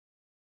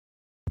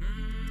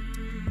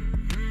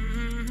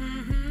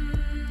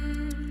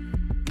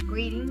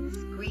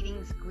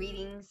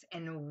Greetings,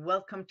 and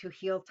welcome to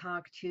Heal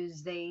Talk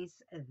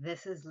Tuesdays.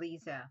 This is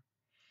Liza.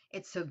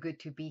 It's so good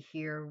to be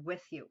here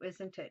with you,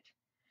 isn't it?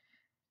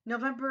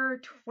 November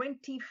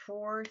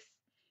 24th,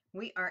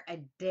 we are a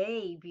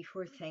day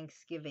before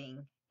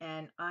Thanksgiving,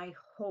 and I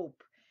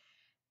hope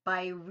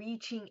by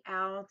reaching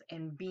out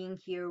and being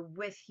here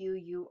with you,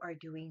 you are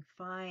doing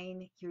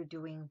fine, you're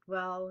doing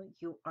well,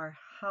 you are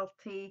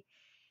healthy,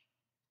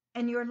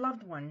 and your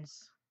loved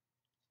ones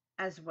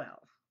as well.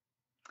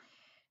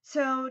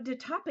 So the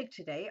topic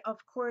today, of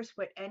course,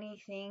 with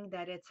anything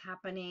that it's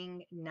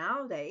happening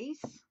nowadays,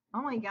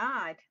 oh my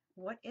God,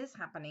 what is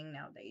happening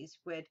nowadays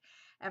with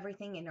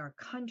everything in our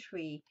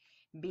country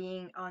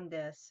being on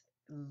this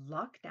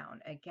lockdown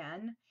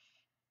again?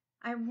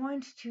 I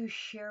want to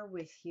share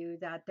with you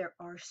that there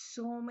are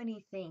so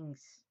many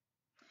things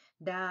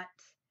that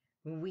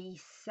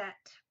we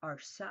set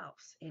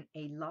ourselves in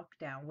a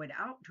lockdown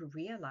without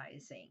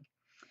realizing.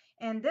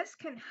 And this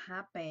can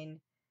happen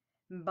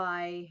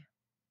by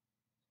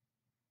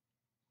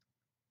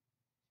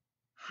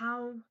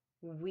how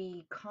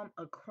we come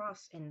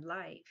across in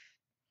life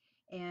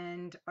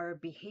and our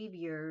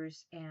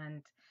behaviors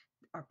and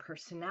our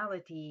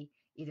personality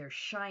either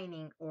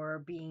shining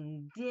or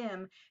being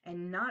dim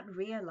and not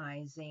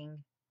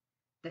realizing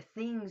the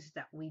things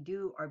that we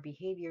do, our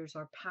behaviors,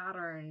 our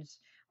patterns,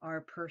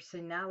 our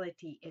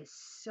personality is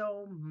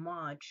so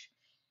much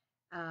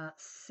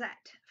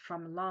set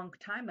from a long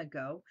time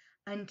ago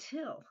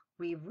until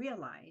we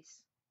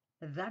realize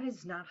that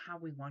is not how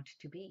we want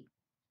to be.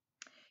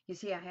 You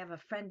see, I have a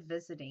friend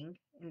visiting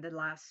in the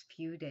last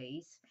few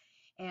days,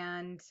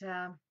 and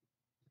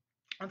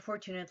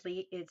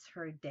unfortunately, it's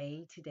her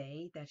day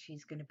today that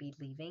she's going to be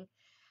leaving.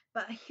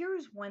 But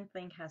here's one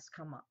thing has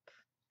come up.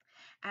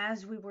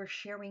 As we were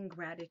sharing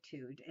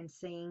gratitude and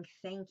saying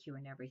thank you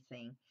and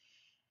everything,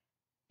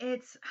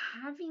 it's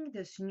having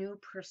this new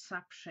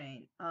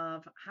perception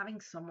of having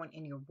someone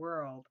in your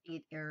world,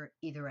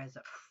 either as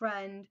a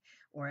friend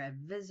or a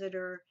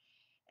visitor,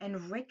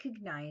 and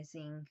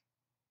recognizing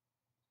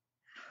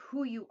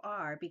who you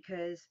are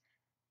because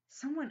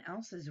someone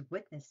else is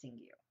witnessing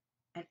you.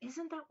 And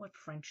isn't that what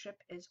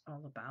friendship is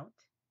all about?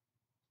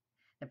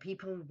 The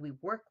people we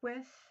work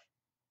with,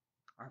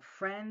 our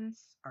friends,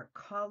 our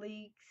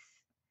colleagues,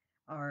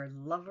 our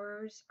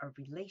lovers, our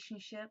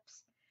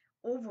relationships.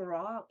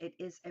 Overall, it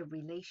is a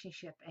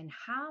relationship, and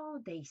how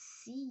they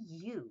see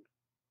you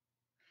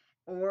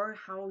or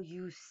how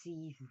you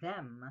see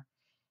them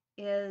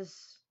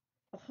is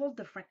a whole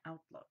different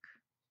outlook,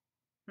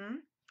 hmm?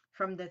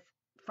 from the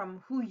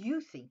from who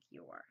you think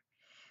you are.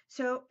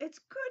 So it's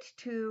good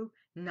to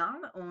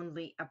not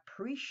only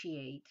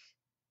appreciate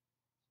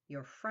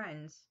your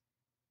friends,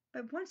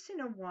 but once in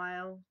a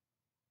while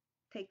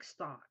take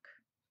stock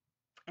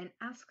and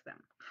ask them,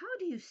 how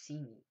do you see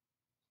me?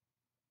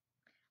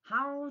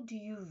 How do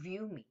you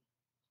view me?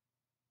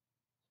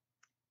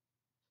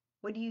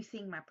 What do you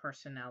think my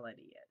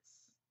personality is?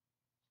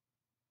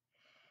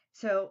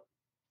 So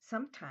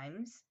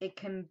sometimes it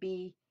can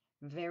be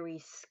very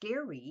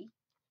scary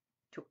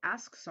to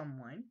ask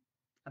someone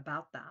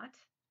about that,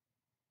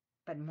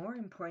 but more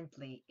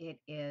importantly, it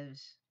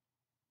is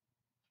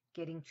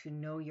getting to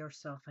know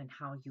yourself and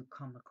how you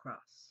come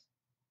across.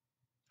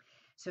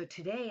 So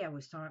today I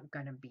was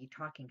going to be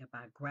talking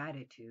about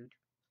gratitude.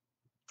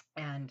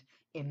 And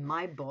in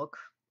my book,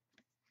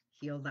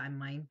 Heal Thy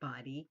Mind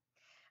Body,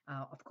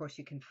 of course,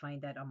 you can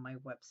find that on my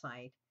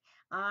website.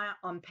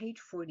 On page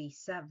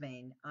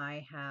 47,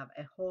 I have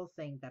a whole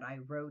thing that I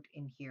wrote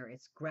in here.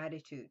 It's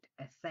gratitude,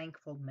 a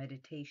thankful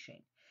meditation.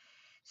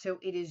 So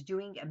it is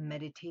doing a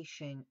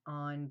meditation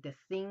on the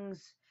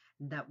things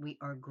that we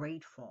are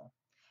grateful.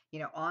 You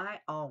know, I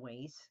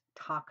always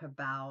talk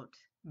about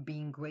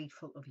being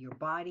grateful of your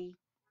body,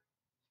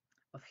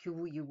 of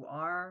who you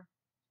are,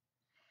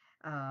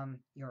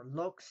 your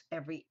looks,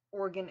 every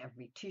organ,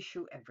 every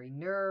tissue, every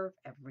nerve,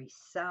 every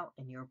cell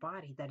in your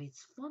body, that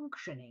it's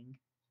functioning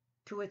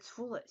to its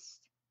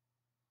fullest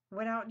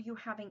without you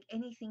having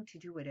anything to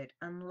do with it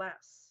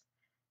unless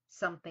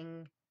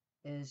something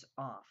is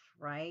off,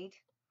 right?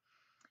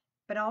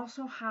 But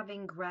also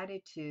having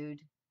gratitude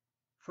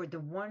for the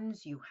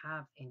ones you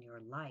have in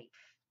your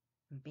life,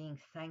 being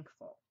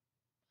thankful.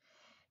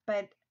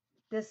 But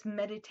this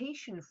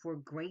meditation for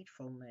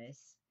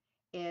gratefulness,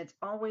 it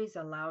always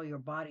allow your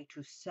body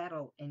to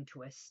settle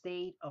into a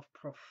state of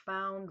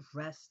profound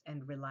rest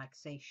and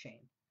relaxation.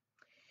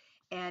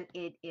 And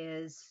it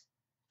is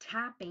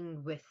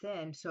tapping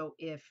within. So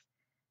if,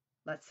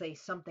 let's say,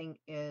 something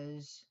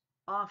is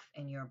off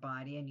in your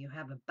body and you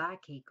have a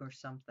backache or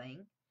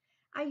something,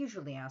 I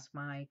usually ask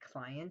my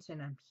clients, and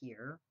I'm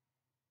here,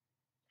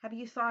 have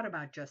you thought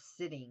about just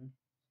sitting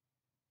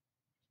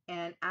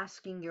and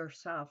asking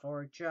yourself,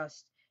 or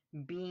just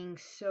being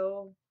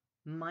so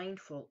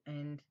mindful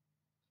and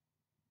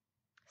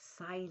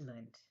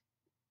silent,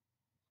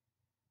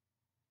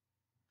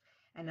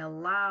 and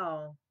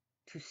allow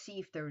to see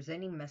if there's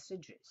any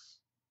messages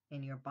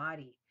in your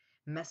body,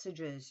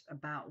 messages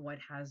about what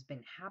has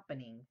been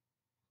happening.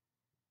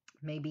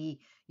 Maybe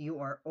you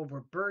are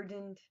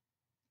overburdened,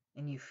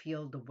 and you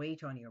feel the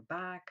weight on your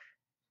back.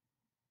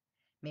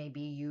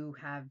 Maybe you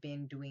have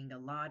been doing a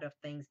lot of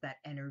things that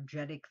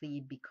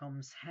energetically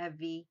becomes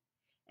heavy,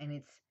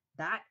 and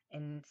that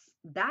in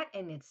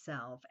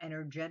itself,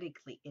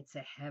 energetically, it's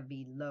a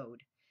heavy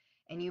load,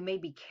 and you may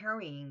be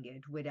carrying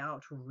it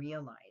without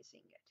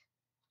realizing it.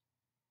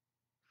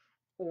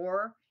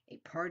 Or a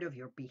part of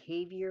your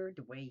behavior,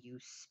 the way you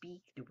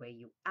speak, the way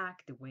you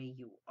act, the way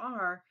you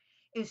are,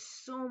 is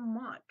so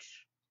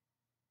much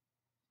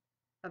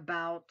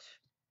about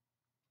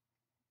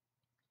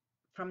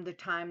from the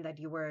time that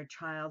you were a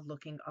child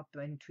looking up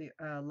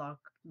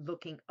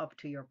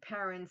to your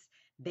parents.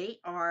 They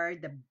are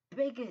the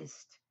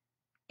biggest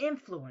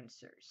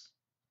influencers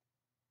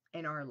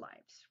in our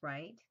lives,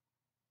 right?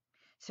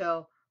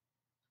 So,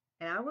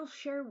 and I will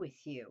share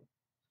with you,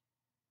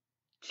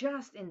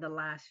 just in the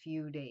last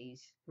few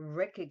days,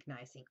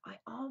 recognizing I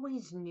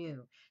always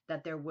knew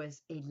that there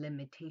was a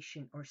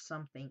limitation or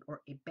something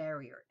or a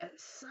barrier, a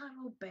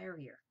subtle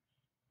barrier,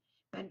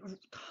 but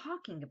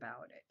talking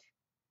about it,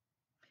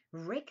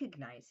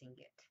 recognizing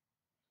it,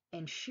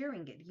 and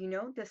sharing it. You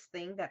know, this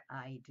thing that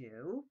I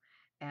do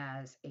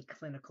as a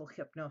clinical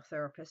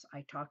hypnotherapist,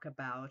 I talk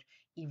about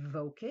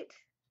evoke it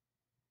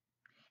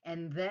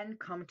and then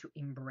come to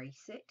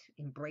embrace it,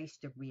 embrace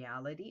the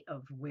reality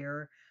of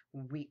where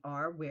we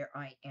are, where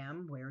I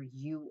am, where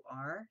you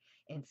are.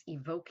 It's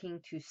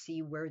evoking to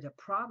see where the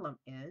problem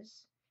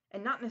is,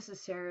 and not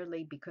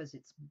necessarily because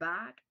it's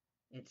bad,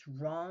 it's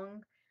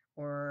wrong,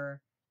 or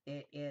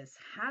it is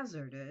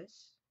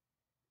hazardous,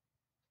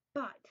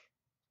 but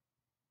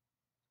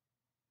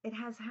it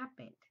has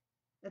happened.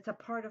 It's a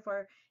part of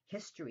our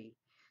history.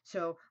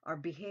 So our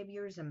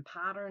behaviors and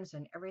patterns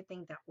and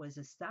everything that was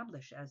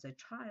established as a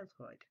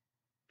childhood,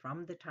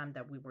 from the time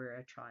that we were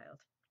a child.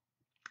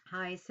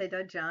 Hi,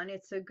 Seda John.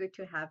 It's so good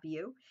to have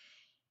you.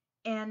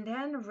 And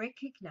then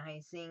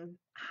recognizing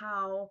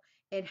how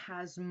it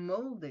has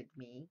molded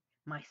me,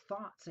 my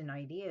thoughts and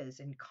ideas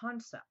and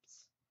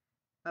concepts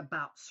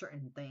about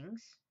certain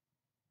things,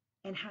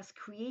 and has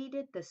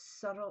created the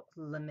subtle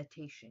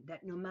limitation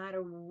that no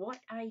matter what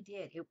I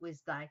did, it was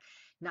like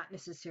not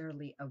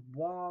necessarily a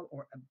wall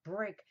or a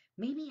brick,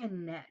 maybe a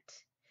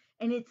net.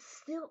 And it's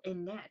still a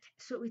net.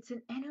 So it's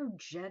an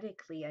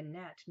energetically a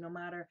net. No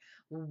matter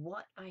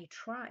what I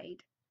tried,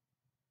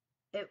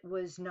 it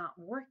was not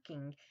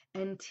working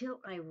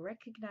until I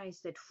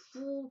recognized it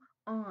full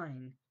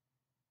on.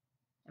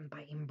 And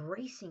by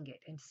embracing it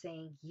and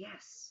saying,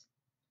 yes,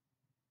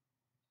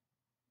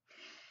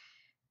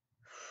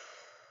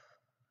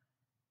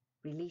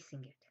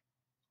 releasing it.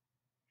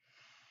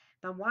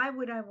 But why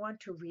would I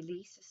want to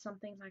release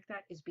something like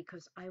that? Is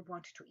because I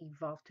want to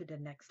evolve to the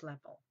next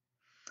level.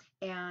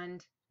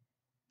 And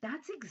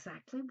that's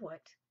exactly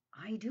what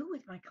I do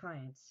with my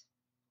clients.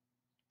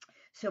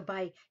 So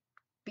by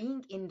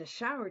being in the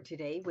shower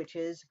today, which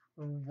is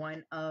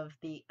one of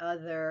the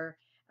other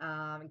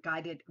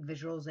guided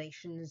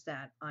visualizations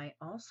that I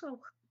also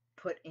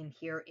put in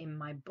here in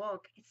my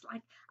book, it's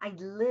like I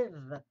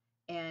live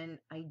and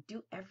I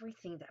do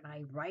everything that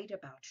I write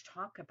about,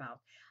 talk about.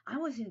 I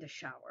was in the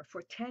shower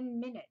for 10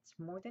 minutes,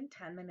 more than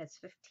 10 minutes,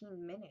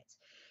 15 minutes,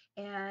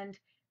 and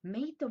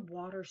made the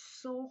water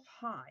so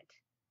hot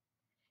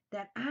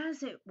that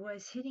as it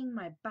was hitting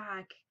my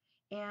back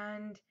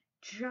and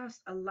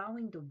just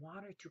allowing the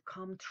water to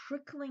come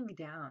trickling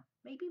down,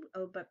 maybe a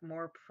little bit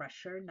more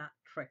pressure, not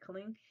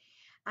trickling,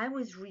 I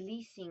was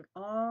releasing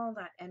all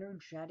that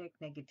energetic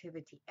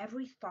negativity,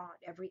 every thought,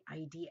 every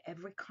idea,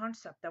 every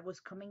concept that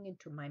was coming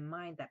into my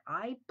mind that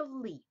I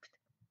believed.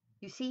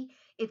 You see,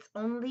 it's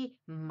only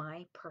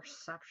my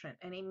perception,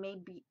 and it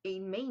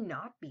may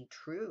not be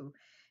true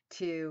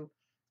to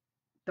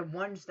the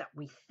ones that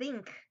we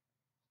think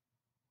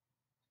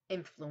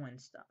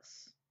influenced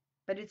us,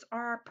 but it's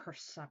our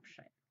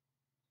perception.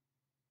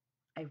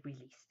 I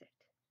released it.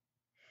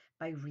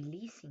 By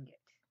releasing it,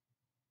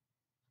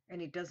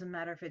 and it doesn't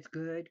matter if it's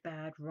good,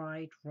 bad,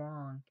 right,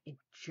 wrong, it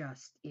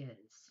just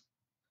is.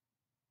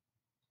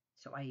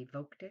 So I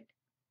evoked it,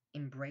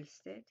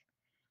 embraced it,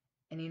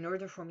 and in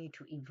order for me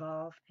to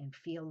evolve and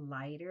feel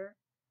lighter,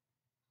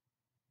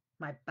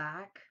 my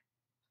back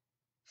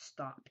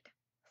stopped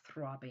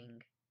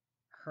throbbing,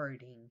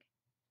 hurting.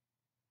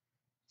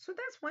 So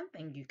that's one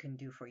thing you can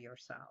do for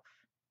yourself.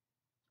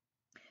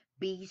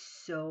 Be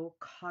so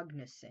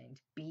cognizant,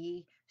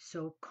 be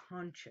so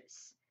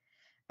conscious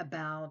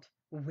about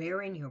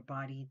where in your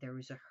body there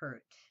is a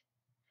hurt,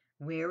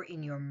 where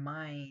in your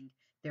mind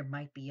there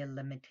might be a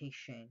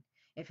limitation.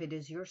 If it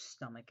is your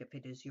stomach, if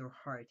it is your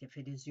heart, if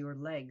it is your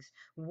legs,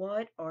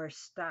 what are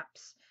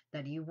steps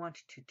that you want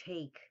to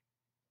take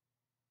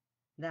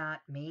that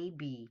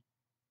maybe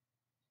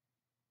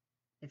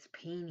it's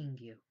paining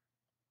you,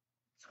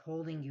 it's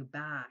holding you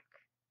back,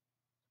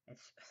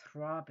 it's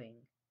throbbing,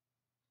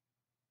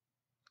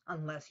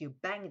 unless you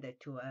banged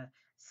it to a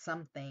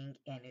something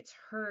and it's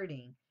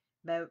hurting.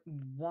 But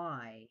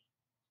why?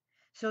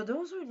 So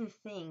those are the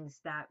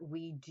things that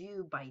we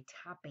do by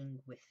tapping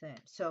within.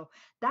 So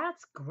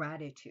that's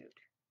gratitude.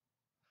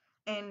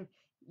 And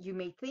You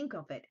may think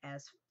of it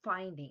as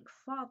finding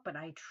fault, but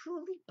I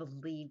truly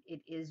believe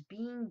it is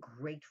being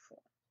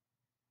grateful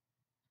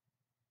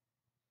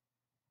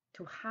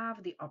to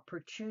have the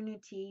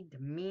opportunity, the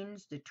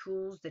means, the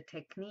tools, the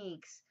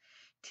techniques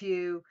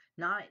to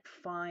not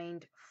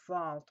find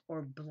fault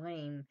or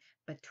blame,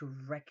 but to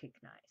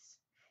recognize.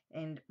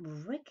 And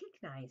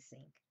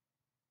recognizing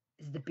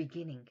is the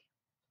beginning.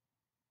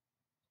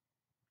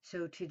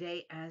 So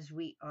today, as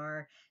we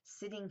are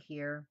sitting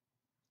here,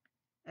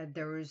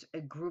 there's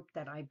a group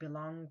that I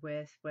belong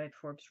with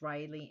Forbes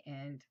Riley,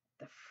 and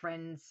the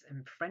friends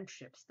and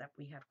friendships that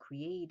we have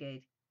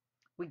created.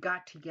 We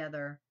got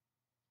together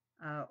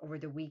over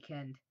the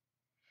weekend.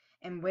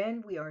 And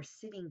when we are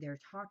sitting there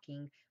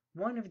talking,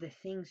 one of the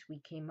things we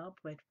came up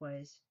with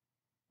was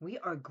we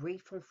are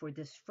grateful for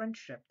this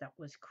friendship that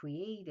was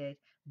created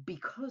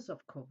because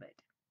of COVID.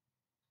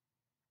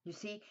 You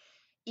see,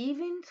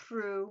 even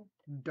through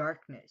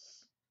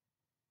darkness,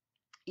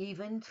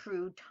 even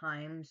through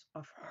times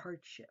of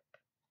hardship,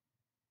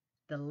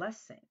 the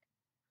lesson,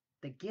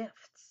 the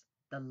gifts,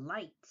 the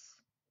lights,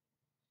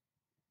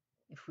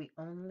 if we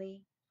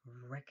only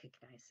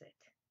recognize it,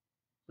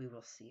 we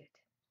will see it.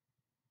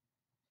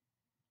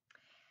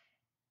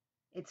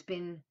 It's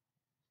been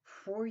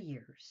 4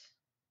 years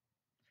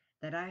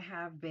that I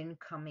have been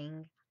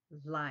coming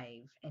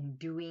live and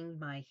doing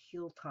my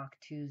Heal Talk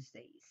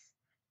Tuesdays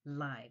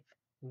live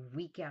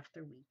week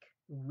after week,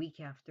 week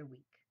after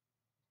week.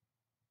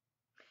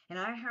 And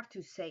I have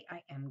to say,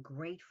 I am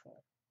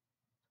grateful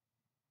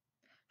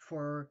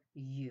for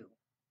you,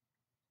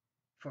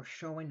 for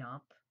showing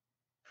up,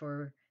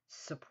 for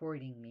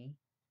supporting me.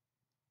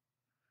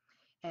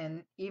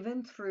 And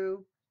even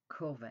through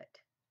COVID,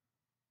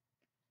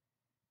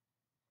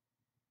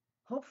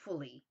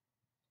 hopefully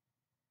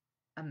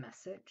a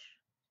message,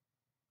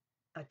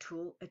 a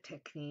tool, a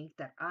technique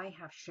that I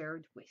have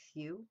shared with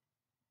you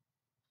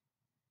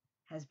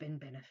has been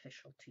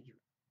beneficial to you.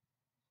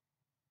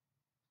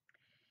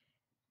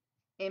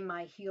 In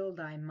my Heal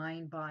Thy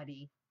Mind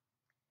Body,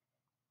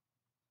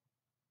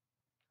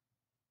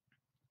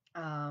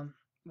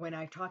 when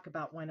I talk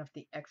about one of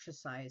the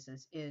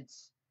exercises,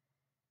 it's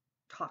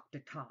talk to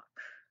talk.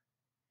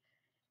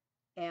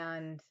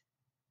 And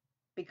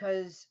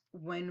because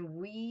when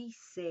we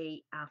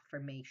say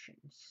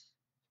affirmations,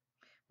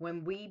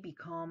 when we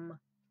become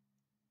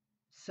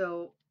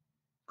so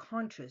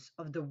conscious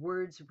of the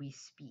words we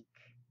speak,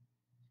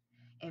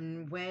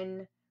 and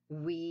when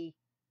we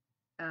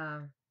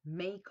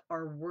make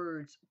our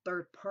words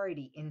third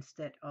party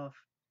instead of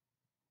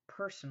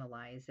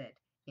personalize it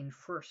in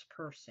first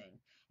person,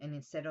 and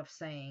instead of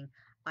saying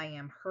I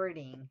am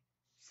hurting,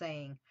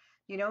 saying,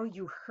 you know,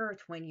 you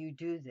hurt when you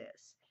do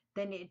this,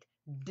 then it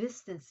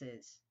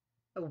distances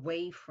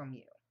away from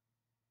you.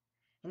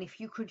 And if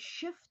you could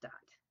shift that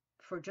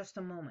for just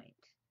a moment,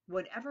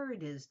 whatever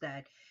it is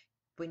that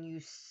when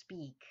you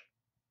speak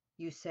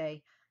you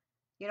say,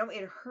 you know,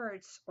 it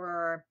hurts,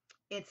 or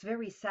it's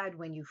very sad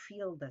when you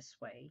feel this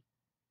way,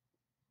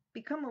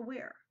 become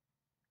aware.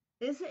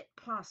 Is it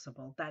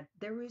possible that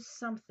there is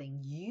something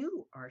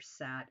you are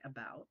sad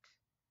about,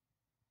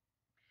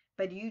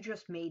 but you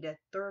just made a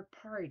third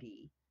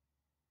party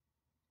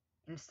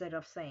instead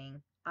of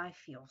saying, I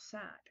feel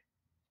sad?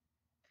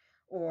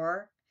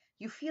 Or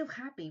you feel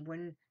happy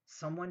when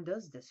someone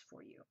does this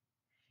for you.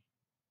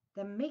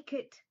 Then make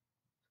it,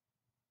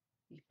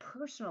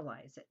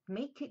 personalize it,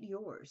 make it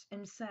yours,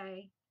 and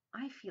say,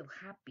 I feel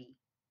happy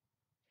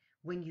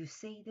when you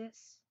say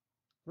this,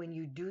 when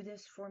you do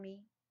this for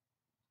me,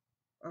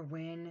 or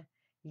when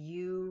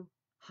you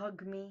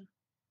hug me.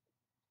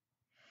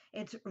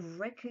 It's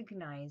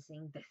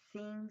recognizing the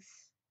things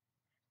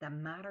that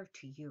matter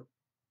to you.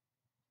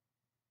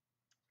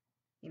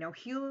 You know,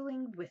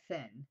 healing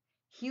within,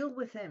 Heal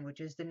Within, which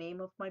is the name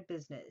of my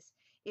business,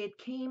 it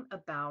came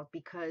about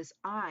because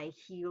I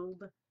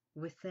healed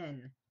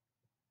within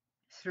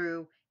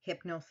through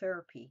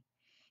hypnotherapy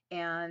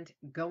and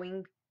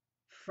going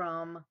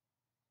from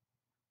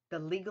the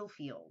legal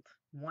field,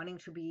 wanting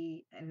to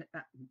be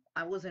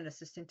I was an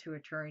assistant to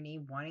attorney,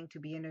 wanting to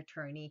be an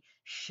attorney,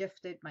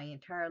 shifted my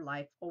entire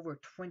life over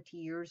 20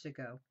 years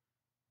ago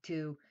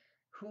to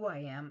who I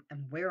am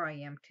and where I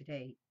am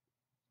today.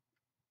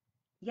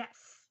 Yes,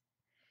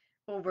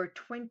 over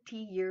 20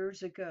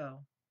 years ago,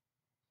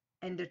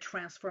 and the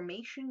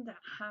transformation that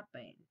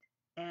happened.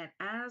 And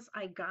as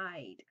I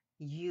guide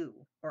you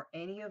or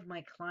any of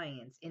my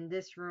clients in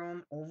this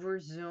room, over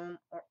Zoom,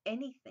 or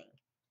anything,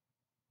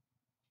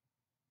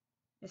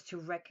 is to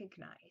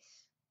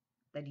recognize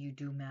that you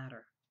do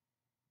matter,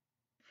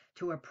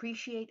 to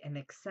appreciate and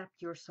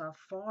accept yourself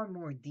far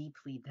more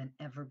deeply than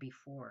ever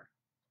before.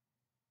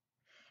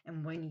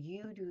 And when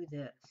you do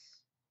this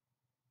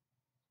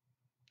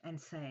and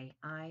say,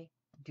 I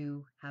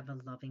do have a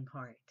loving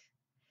heart,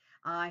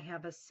 I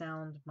have a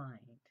sound mind,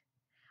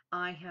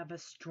 I have a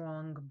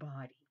strong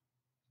body,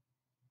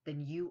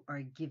 then you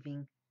are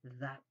giving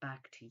that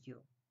back to you.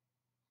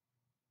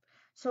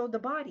 So the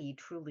body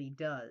truly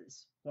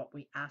does what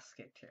we ask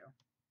it to.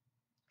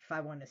 If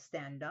I want to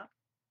stand up,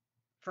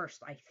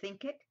 first I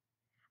think it,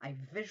 I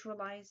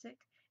visualize it,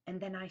 and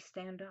then I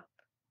stand up.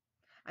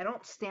 I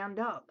don't stand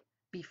up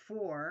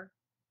before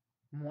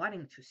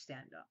wanting to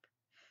stand up.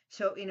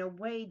 So in a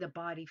way, the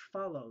body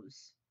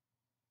follows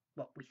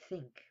what we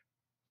think.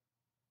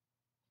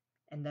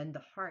 And then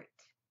the heart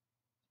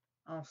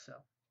also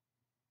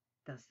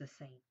does the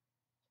same.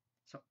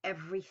 So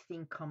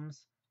everything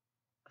comes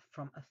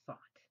from a thought.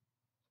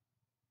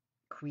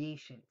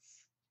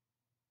 Creations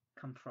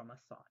come from a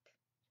thought.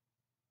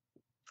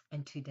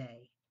 And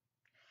today,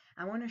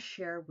 I want to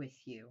share with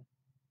you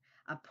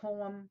a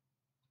poem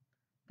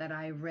that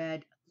I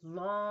read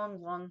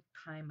long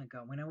time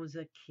ago when I was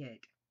a kid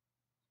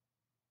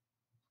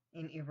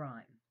in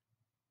Iran.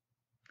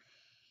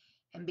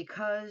 And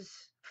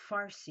because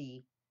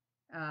Farsi,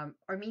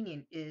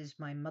 Armenian is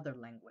my mother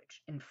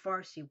language, and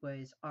Farsi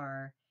was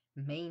our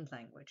main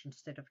language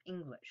instead of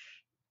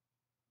English.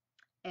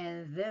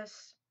 And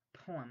this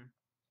poem,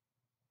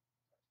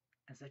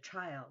 as a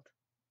child,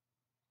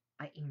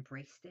 I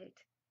embraced it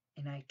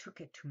and I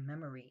took it to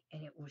memory.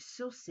 And it was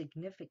so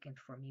significant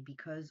for me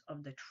because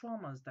of the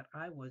traumas that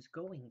I was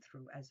going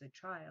through as a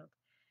child.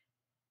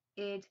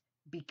 It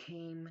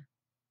became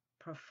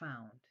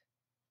profound.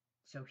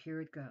 So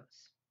here it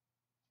goes.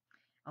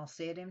 I'll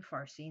say it in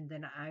Farsi and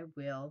then I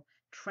will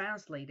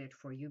translate it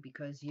for you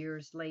because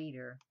years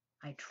later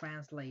I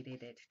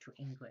translated it to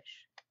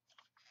English.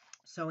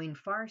 So in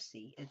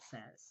Farsi it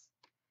says,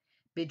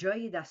 به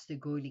جای دست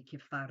گلی که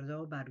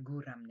فردا بر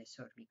گورم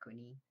نثار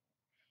می‌کنی،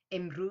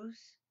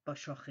 امروز با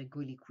شاخ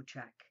گلی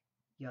کوچک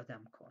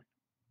یادم کن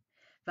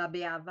و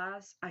به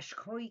عوض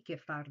اشک‌هایی که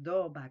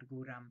فردا بر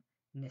گورم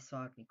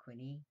نثار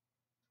می‌کنی،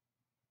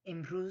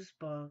 امروز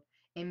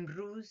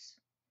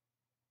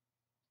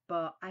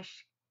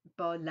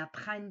با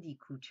لبخندی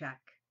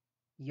کوچک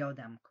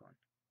یادم کن.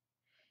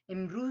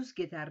 امروز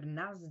که در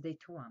نزد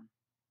توام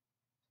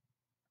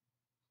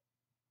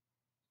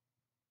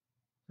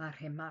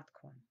مرحمت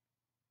کن.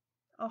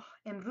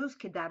 امروز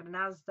که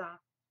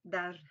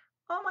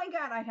Oh my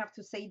God, I have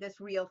to say this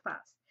real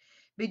fast.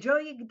 به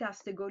جای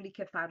دست گلی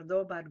که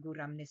فردا بر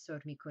گورم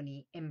نثار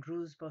میکنی،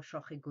 امروز با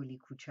شاخ گلی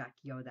کوچک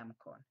یادم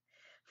کن.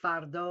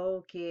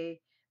 فردا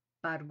که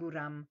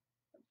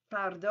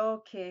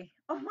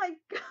Oh my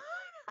God,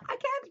 I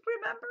can't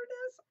remember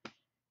this.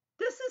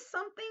 This is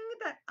something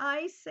that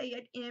I say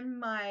it in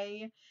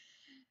my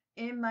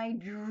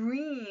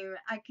dream.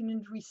 I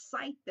can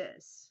recite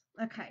this.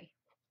 Okay.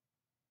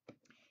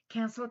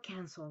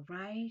 Cancel,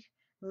 right?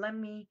 Let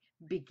me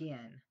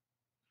begin.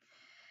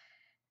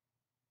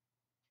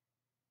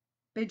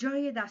 به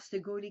جای دست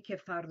گلی که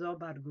فردا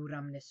بر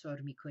گورم نثار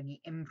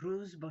میکنی،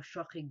 امروز با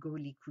شاخ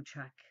گلی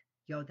کوچک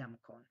یادم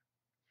کن.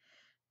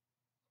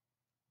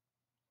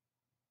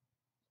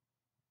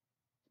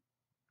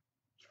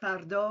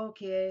 فردا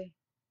که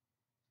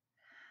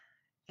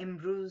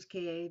امروز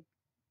که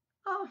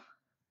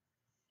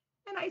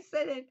and I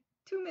said it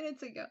 2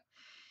 minutes ago.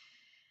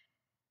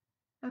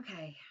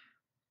 Okay,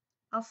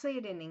 I'll say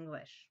it in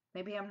English.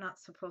 Maybe I'm not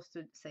supposed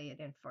to say it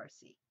in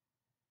Farsi.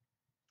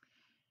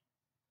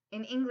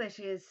 In English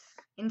is,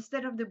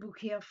 instead of the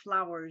bouquet of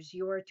flowers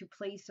you are to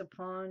place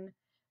upon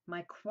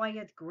my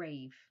quiet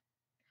grave,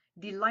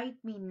 delight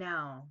me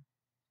now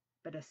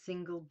but a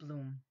single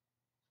bloom.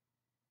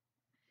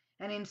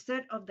 And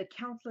instead of the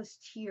countless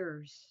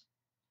tears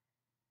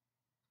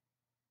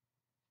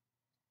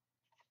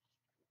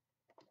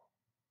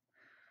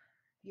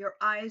your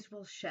eyes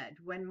will shed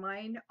when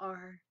mine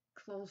are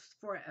closed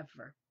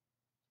forever,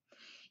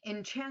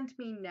 enchant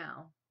me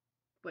now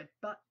with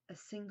but a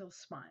single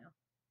smile.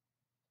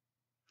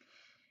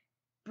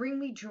 Bring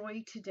me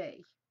joy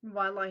today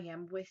while I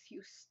am with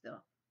you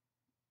still.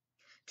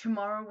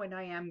 Tomorrow when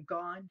I am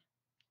gone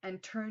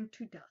and turned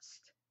to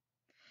dust,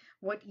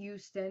 what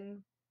use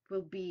then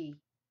will be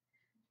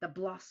the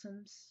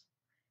blossoms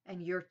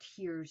and your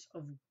tears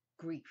of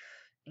grief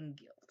and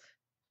guilt?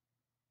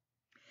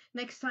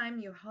 Next time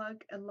you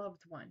hug a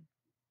loved one,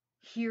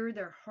 hear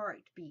their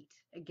heart beat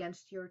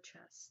against your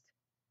chest.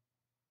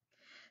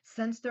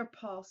 Sense their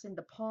pulse in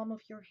the palm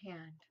of your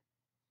hand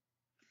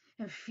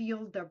and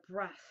feel their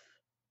breath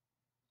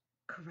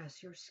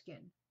caress your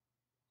skin.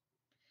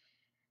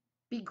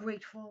 Be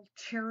grateful,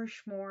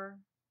 cherish more,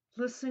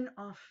 listen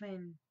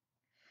often,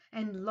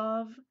 and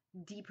love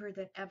deeper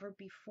than ever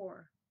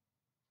before.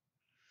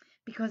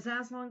 Because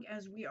as long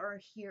as we are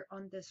here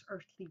on this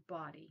earthly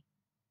body,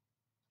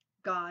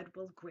 God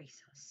will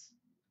grace us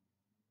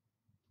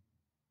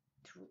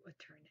through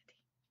eternity.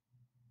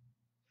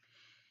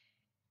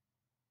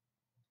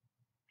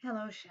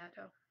 Hello,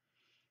 Shadow.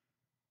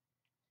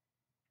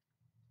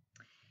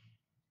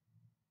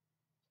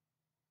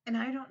 And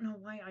I don't know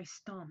why I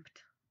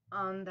stomped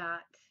on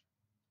that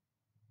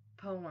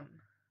poem,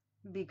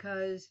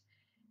 because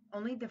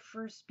only the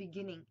first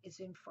beginning is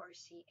in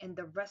Farsi and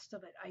the rest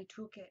of it I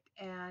took it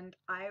and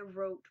I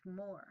wrote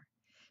more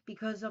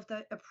because of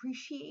the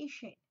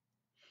appreciation,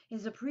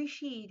 is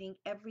appreciating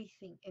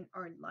everything in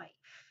our life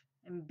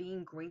and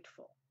being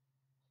grateful.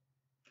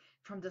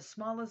 From the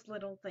smallest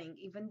little thing,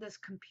 even this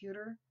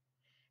computer,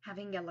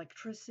 having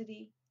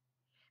electricity,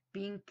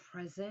 being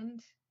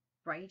present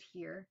right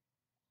here.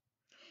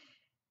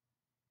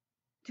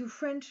 to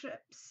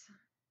friendships,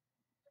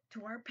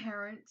 to our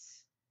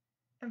parents,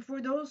 and for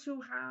those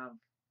who have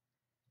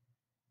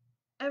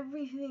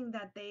everything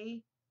that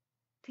they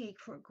take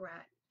for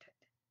granted,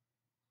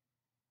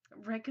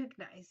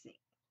 recognizing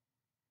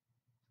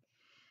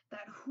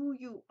that who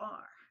you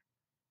are,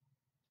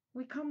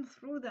 we come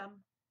through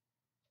them.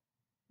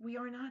 We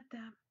are not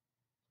them.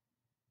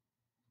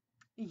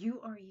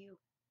 You are you.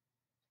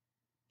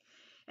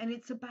 And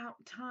it's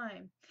about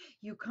time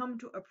you come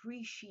to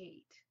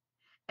appreciate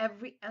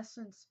every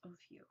essence of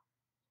you.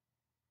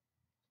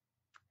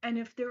 And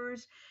if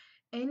there's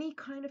any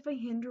kind of a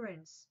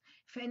hindrance,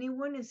 if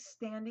anyone is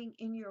standing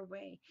in your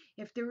way,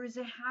 if there is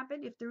a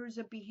habit, if there is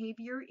a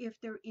behavior, if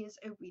there is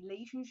a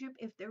relationship,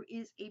 if there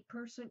is a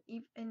person,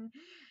 even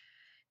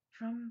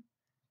from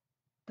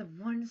the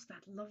ones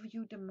that love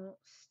you the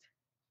most,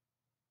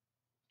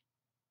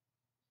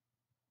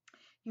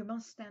 you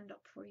must stand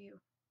up for you.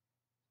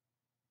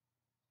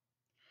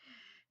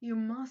 You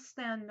must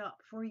stand up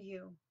for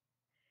you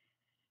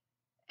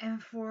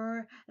and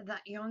for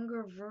that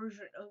younger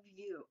version of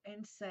you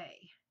and say,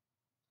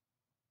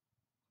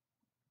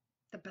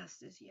 the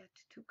best is yet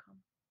to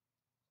come.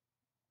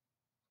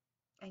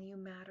 And you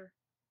matter.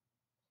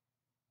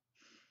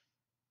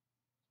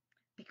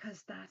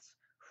 Because that's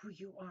who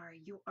you are.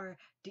 You are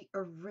the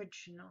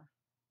original.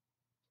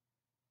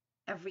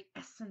 Every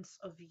essence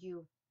of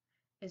you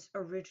is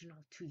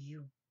original to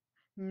you.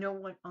 No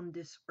one on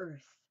this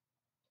earth,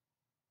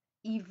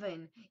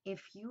 even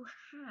if you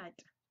had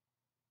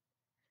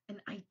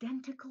an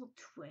identical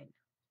twin,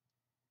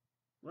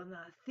 will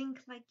not think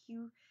like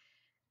you,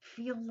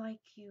 feel like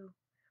you,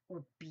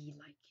 or be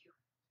like you.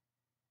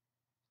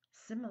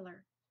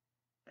 Similar,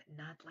 but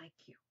not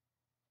like you.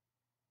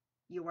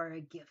 You are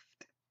a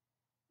gift.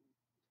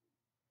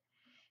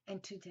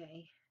 And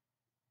today,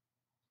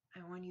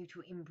 I want you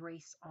to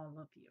embrace all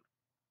of you.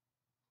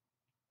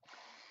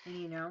 And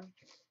you know,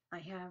 I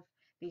have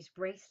these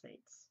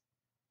bracelets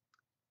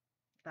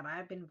that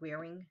I've been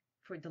wearing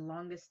for the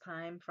longest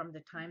time, from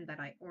the time that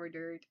I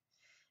ordered,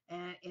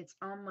 and it's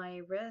on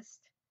my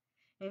wrist,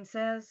 and it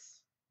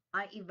says,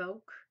 I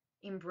evoke,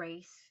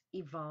 embrace,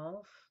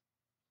 evolve,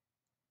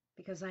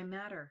 because I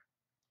matter.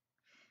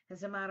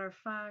 As a matter of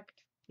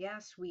fact,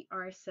 yes, we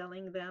are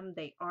selling them.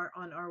 They are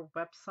on our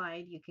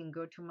website. You can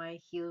go to my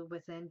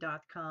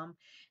HealWithin.com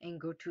and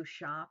go to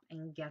shop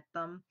and get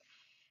them.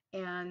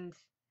 And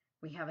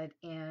we have it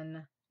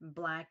in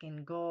black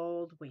and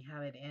gold. We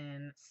have it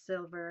in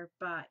silver,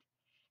 but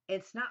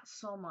it's not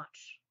so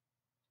much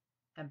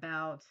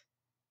about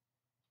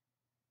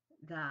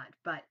that.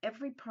 But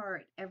every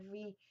part,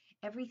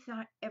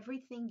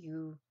 everything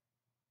you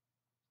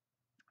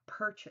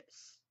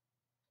purchase,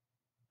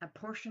 a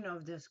portion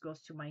of this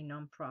goes to my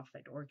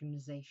nonprofit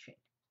organization,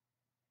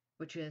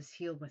 which is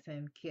Heal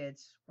Within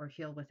Kids, or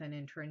Heal Within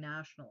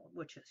International,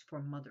 which is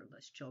for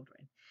motherless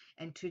children.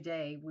 And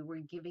today we were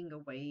giving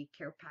away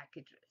care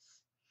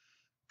packages.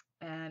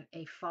 And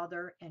a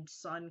father and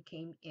son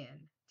came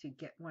in to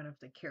get one of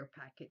the care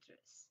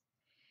packages.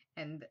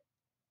 And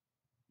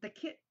the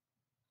kid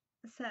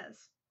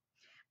says,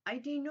 I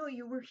didn't know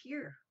you were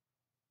here.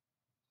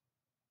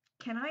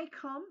 Can I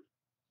come?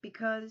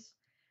 Because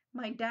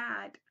my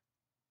dad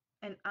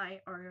and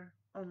I are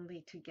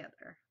only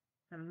together.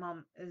 And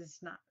mom is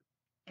not.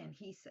 And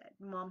he said,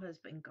 Mom has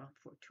been gone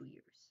for 2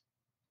 years.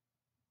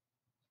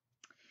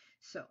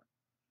 So,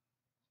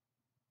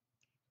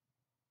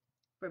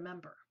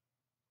 remember,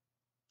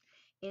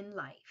 in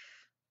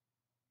life,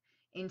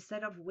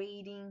 instead of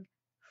waiting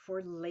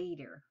for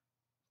later,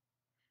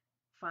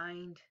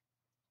 find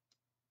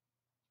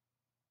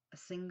a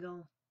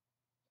single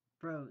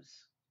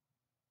rose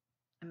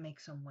and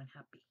make someone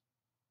happy.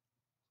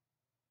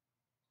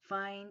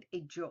 Find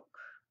a joke,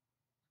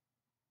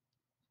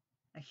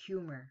 a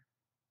humor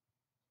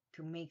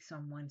to make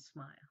someone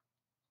smile,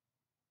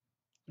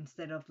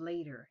 instead of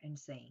later and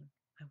saying,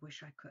 I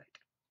wish I could.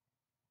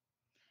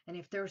 And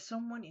if there's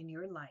someone in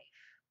your life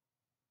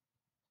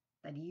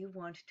that you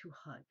want to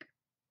hug,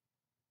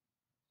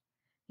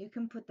 you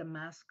can put the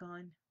mask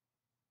on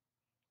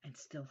and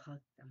still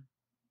hug them.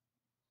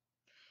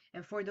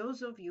 And for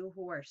those of you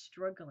who are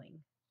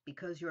struggling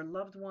because your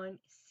loved one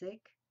is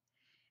sick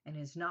and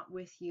is not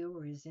with you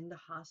or is in the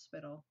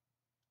hospital,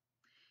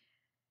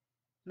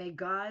 may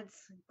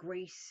God's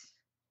grace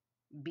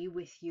be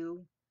with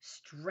you,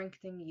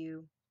 strengthen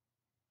you,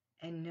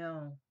 and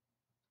know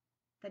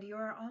that you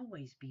are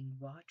always being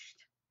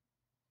watched,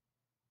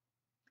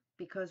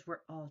 because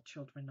we're all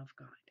children of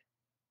God.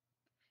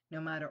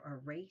 No matter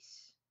our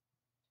race,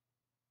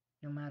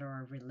 no matter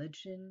our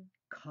religion,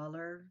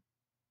 color,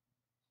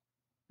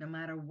 no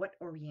matter what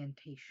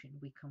orientation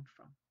we come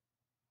from,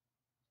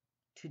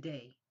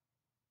 today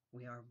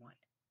we are one.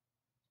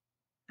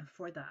 And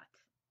for that,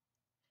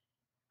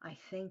 I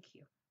thank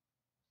you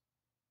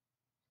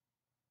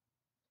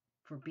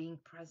for being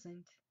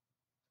present,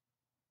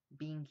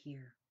 being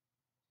here,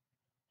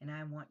 and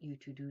I want you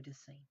to do the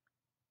same.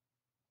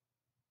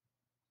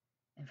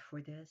 And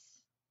for this,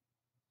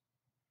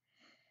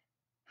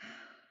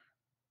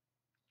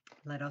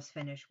 let us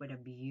finish with a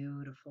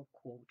beautiful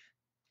quote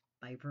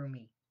by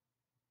Rumi,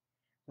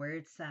 where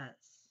it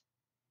says,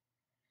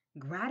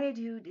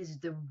 gratitude is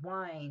the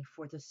wine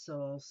for the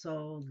soul,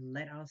 so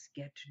let us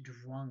get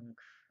drunk.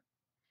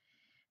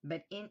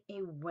 But in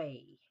a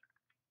way,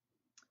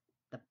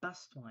 the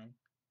best one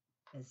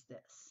is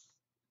this.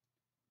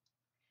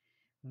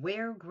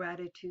 Wear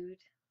gratitude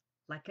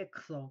like a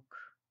cloak,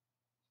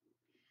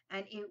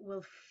 and it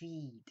will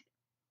feed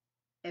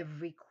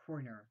every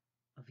corner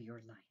of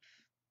your life.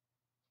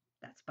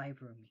 That's by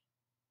Rumi.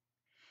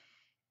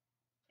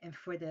 And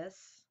for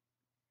this,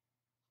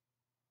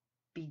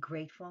 be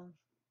grateful.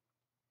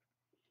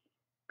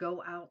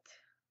 Go out,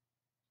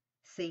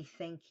 say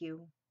thank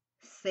you,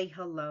 say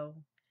hello,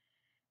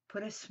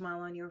 put a smile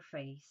on your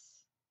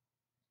face,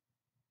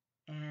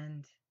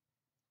 and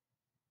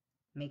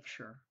make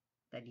sure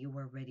that you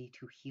are ready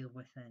to heal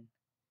within.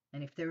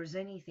 And if there is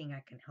anything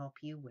I can help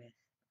you with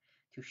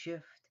to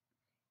shift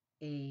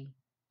a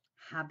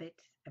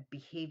habit, a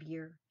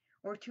behavior,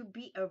 or to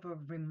be of a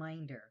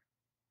reminder,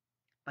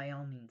 by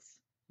all means,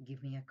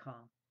 give me a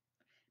call.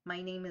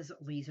 My name is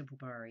Liza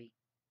Boubari.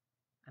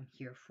 I'm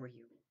here for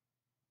you.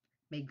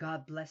 May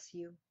God bless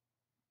you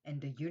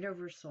and the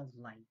universal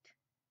light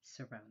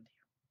surround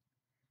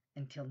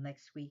you. Until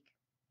next week,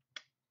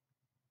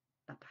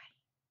 bye-bye.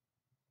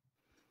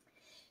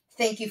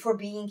 Thank you for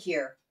being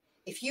here.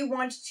 If you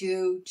want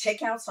to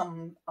check out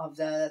some of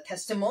the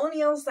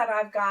testimonials that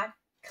I've got,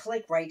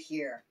 click right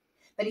here.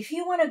 But if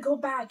you want to go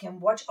back and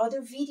watch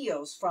other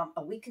videos from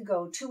a week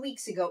ago, 2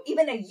 weeks ago,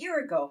 even a year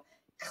ago,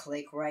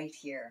 click right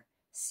here.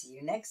 See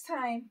you next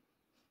time.